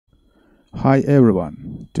Hi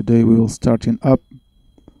everyone, today we will starting up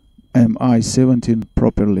Mi-17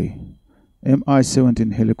 properly.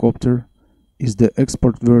 Mi-17 helicopter is the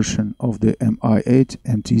export version of the Mi-8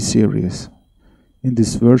 MT series. In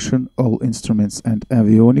this version, all instruments and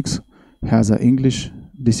avionics has English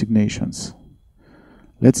designations.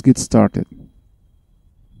 Let's get started.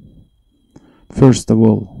 First of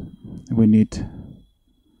all, we need to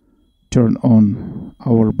turn on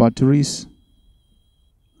our batteries.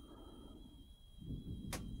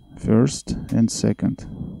 First and second.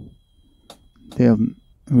 Then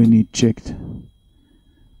we need check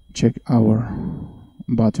our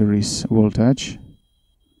batteries voltage.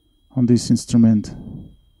 On this instrument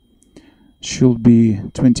should be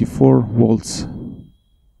 24 volts.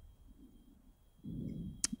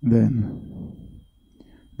 Then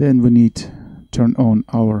we need to turn on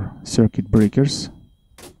our circuit breakers.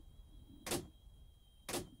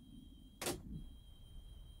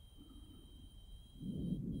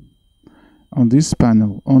 On this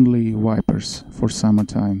panel, only wipers for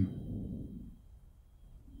summertime.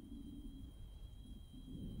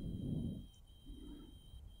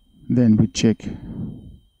 Then we check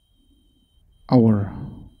our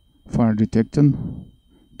fire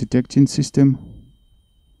detecting system.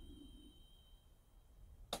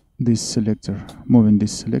 This selector, moving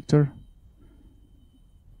this selector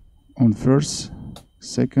on first,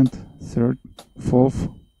 second, third, fourth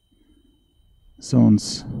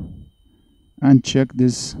zones. And check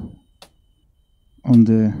this on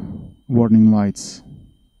the warning lights.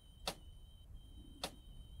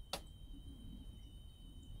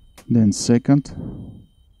 Then second,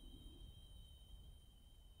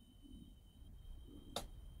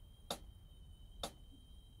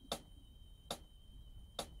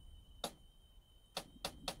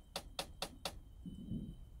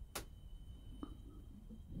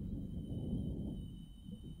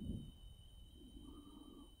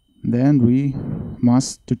 then we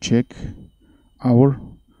must to check our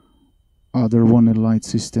other warning light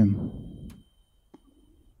system.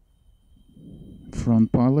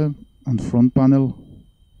 Front panel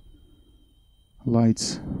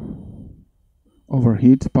lights,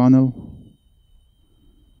 overheat panel,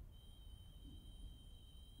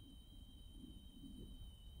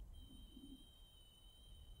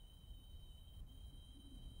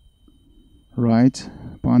 right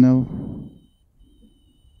panel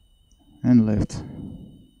and left.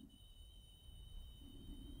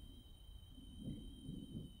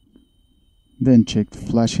 Then check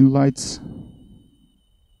flashing lights.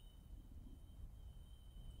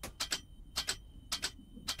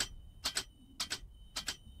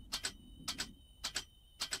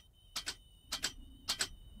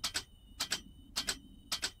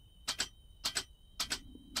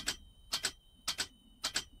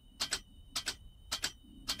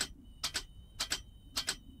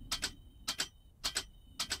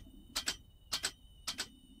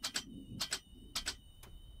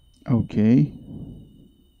 Okay,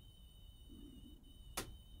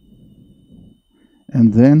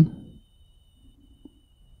 and then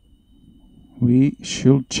we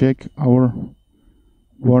should check our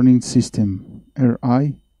warning system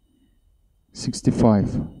RI-65.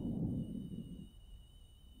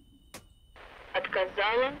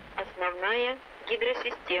 Отказала основная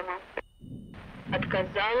гидросистема.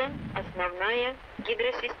 Отказала основная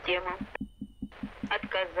гидросистема.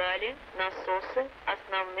 Отказали насосы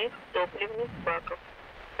основных топливных баков.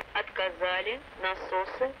 Отказали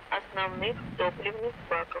насосы основных топливных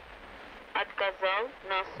баков. Отказал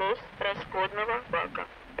насос расходного бака.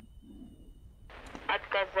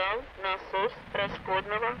 Отказал насос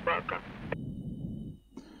расходного бака.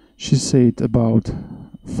 She said about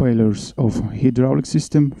failures of hydraulic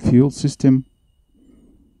system, fuel system.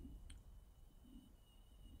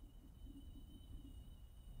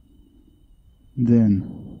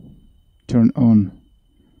 Then turn on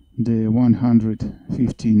the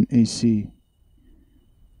 115 AC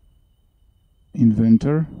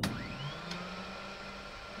inverter.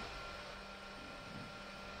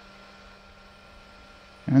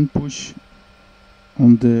 And push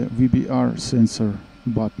on the VBR sensor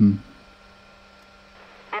button.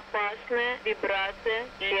 Опасная вибрация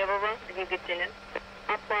левого двигателя.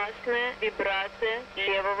 Опасная вибрация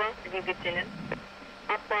левого двигателя.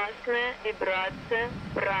 Опасная вибрация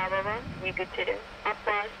правого двигателя.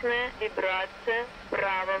 Опасная вибрация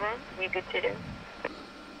правого двигателя.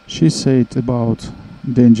 She said about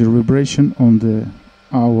danger vibration on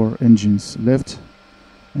our engines left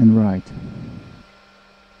and right.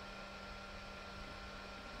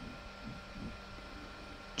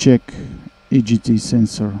 Check EGT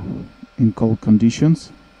sensor in cold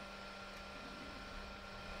conditions.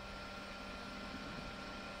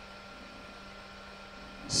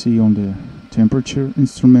 see on the temperature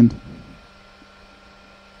instrument.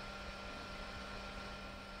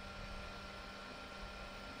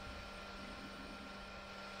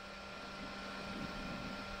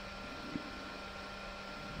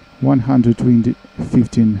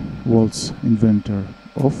 (115 volts) inverter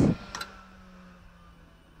off.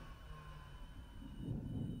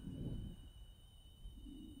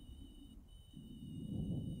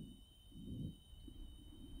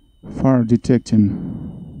 Fire detecting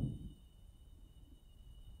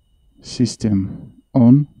system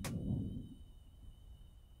on.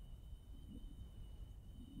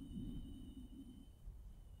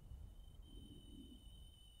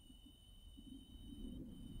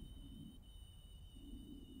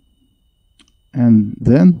 And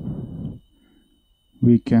then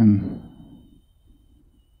we can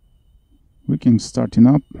starting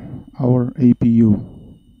up our APU.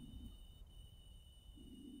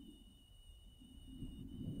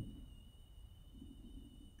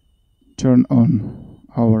 Turn on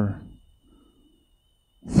our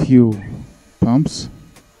fuel pumps.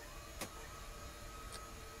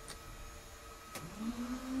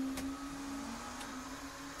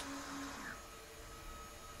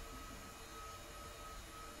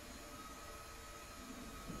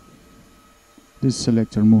 This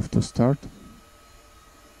selector move to start.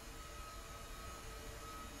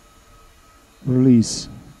 Release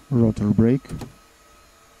rotor brake.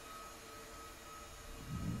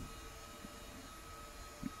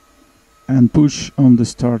 And push on the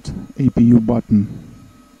start APU button.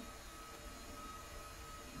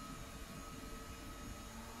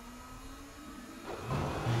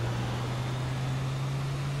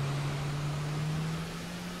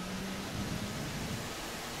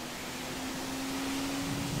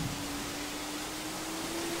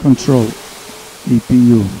 Control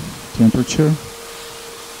APU temperature.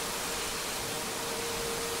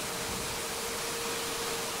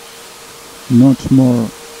 Not more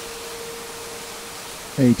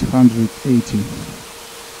 880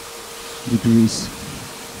 degrees.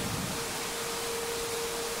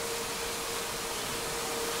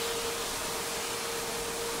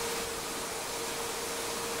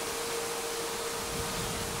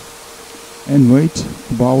 And wait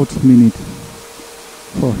about a minute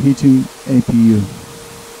for heating APU.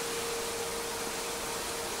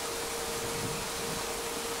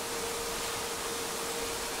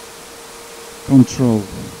 Control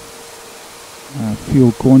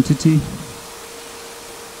fuel quantity,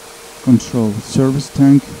 control service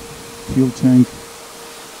tank, fuel tank,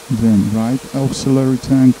 then right auxiliary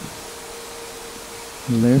tank,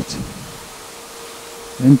 left,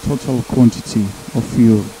 and total quantity of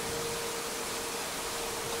fuel.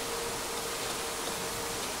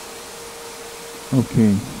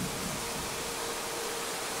 Okay.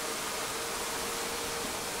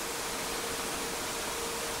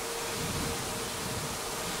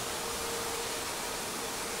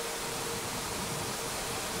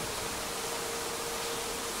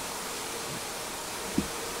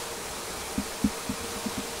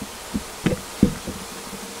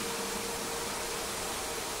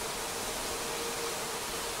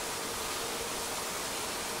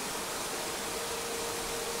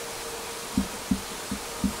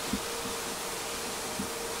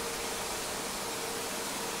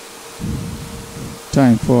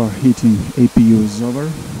 Time for heating APU is over.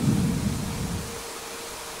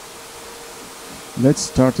 Let's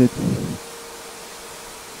start it.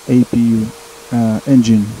 APU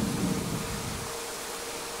engine.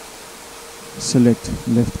 Select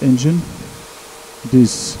left engine.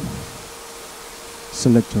 This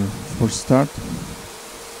selector for start.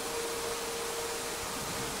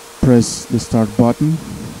 Press the start button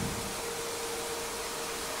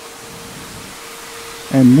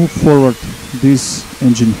and move forward this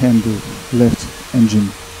engine handle, left engine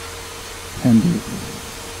handle.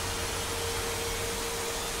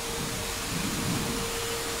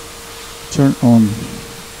 Turn on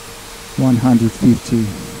 150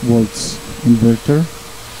 volts inverter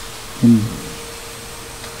in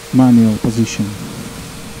manual position.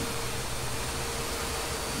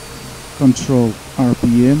 Control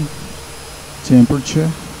RPM,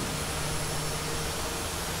 temperature,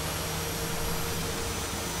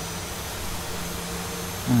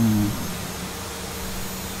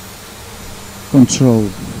 control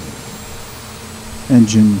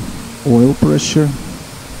engine oil pressure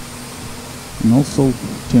and also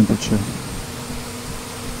temperature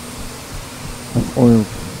of oil.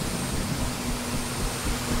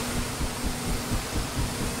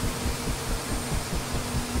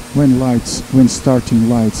 When starting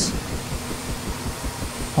lights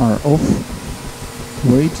are off,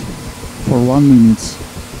 wait for 1 minute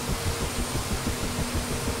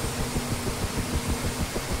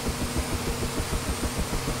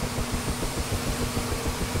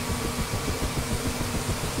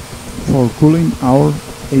for cooling our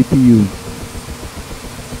APU.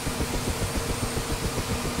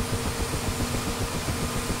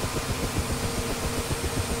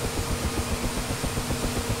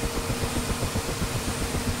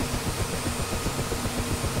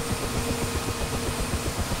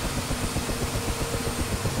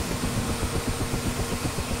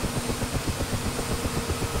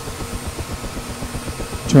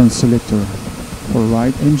 Turn selector for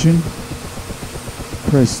right engine,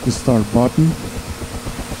 press the start button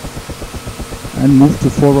and move to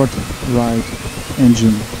forward right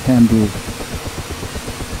engine handle.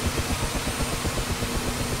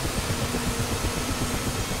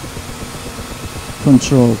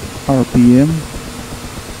 Control RPM,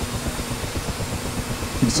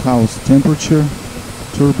 exhaust temperature,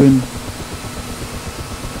 turbine,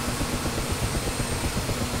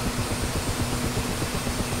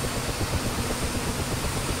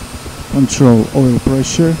 control oil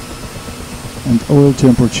pressure and oil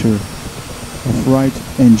temperature of right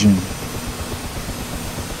engine.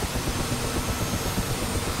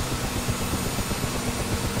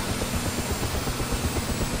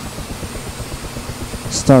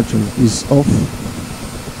 Starter is off.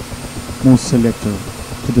 Move selector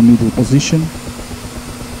to the middle position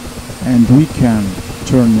and we can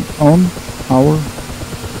turn on our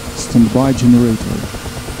standby generator.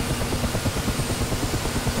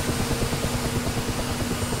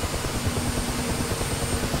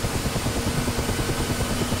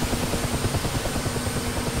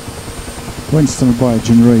 When standby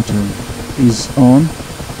generator is on,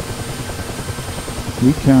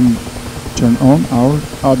 we can turn on our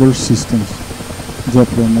other systems.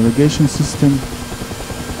 Doppler navigation system,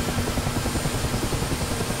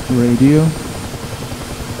 radio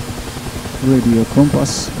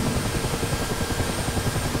compass,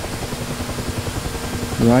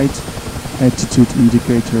 right attitude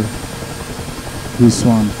indicator, this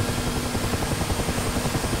one.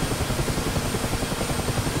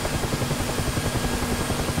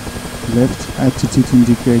 Left attitude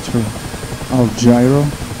indicator, our gyro,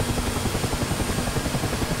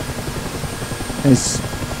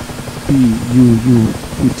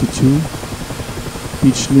 SPUU52,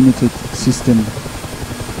 pitch limited system.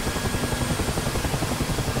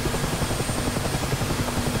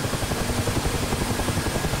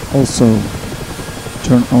 Also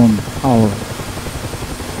turn on our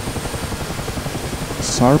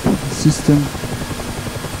SARP system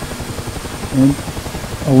and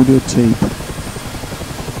audio tape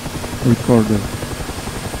recorder.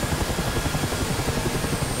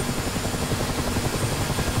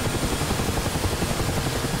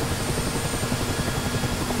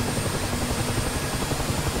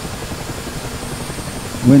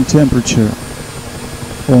 When temperature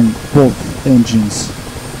on both engines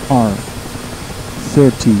are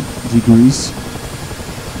 30 degrees,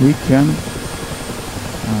 we can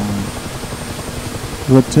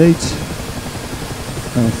rotate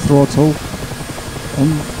throttle on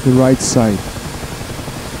the right side.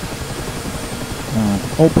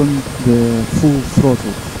 Open the full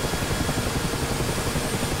throttle,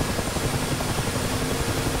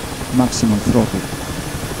 maximum throttle.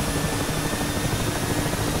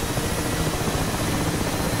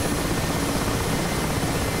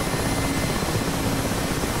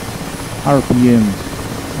 RPM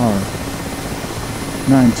are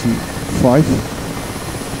 95.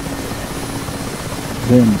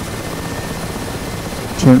 Then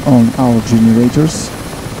turn on our generators,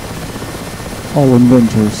 all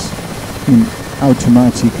inverters in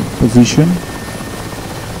automatic position,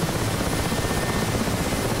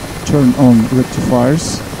 turn on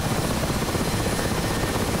rectifiers,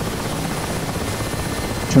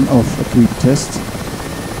 turn off a quick test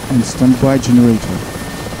and standby generator.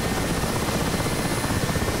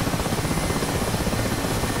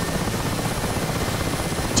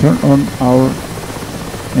 Turn on our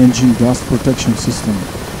engine dust protection system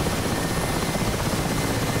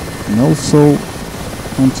and also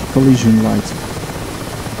anti-collision light.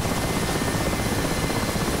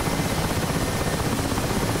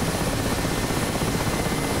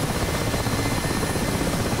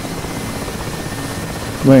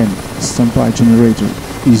 When standby generator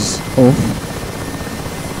is off,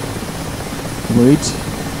 wait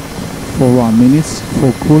for 1 minute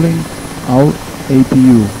for cooling our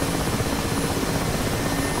APU.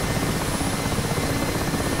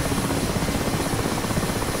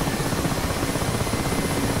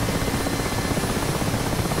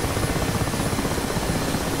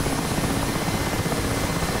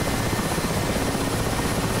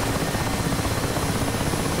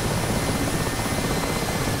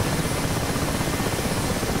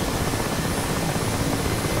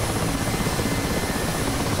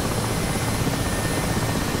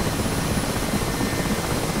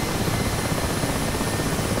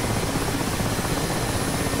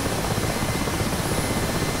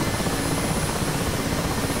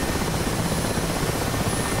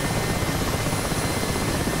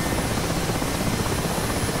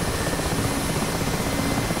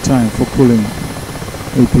 sign for cooling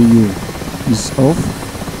APU is off,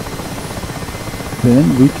 then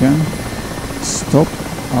we can stop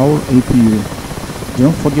our APU.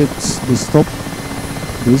 Don't forget to stop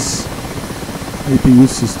this APU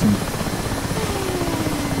system.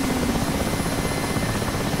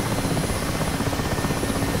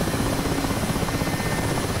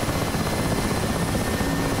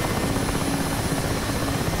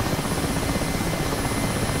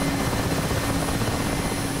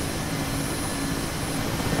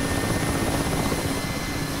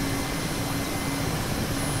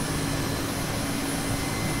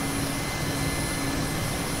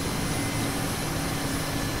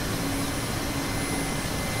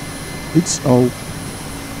 It's all.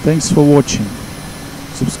 Thanks for watching.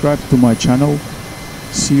 Subscribe to my channel.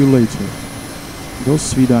 See you later. До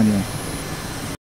свидания.